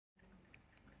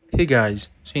Hey guys,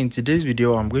 so in today's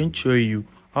video I'm going to show you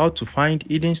how to find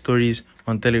hidden stories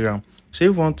on Telegram. So if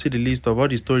you want to see the list of all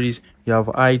the stories you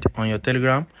have hid on your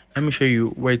Telegram, let me show you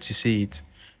where to see it.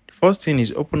 The first thing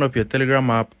is open up your Telegram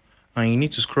app and you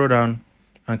need to scroll down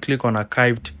and click on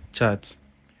archived chats.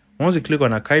 Once you click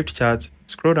on archived chats,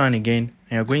 scroll down again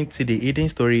and you're going to see the hidden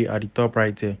story at the top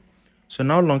right here. So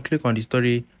now long click on the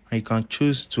story and you can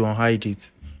choose to unhide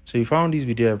it. So if you found this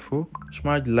video helpful,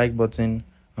 smash the like button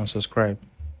and subscribe.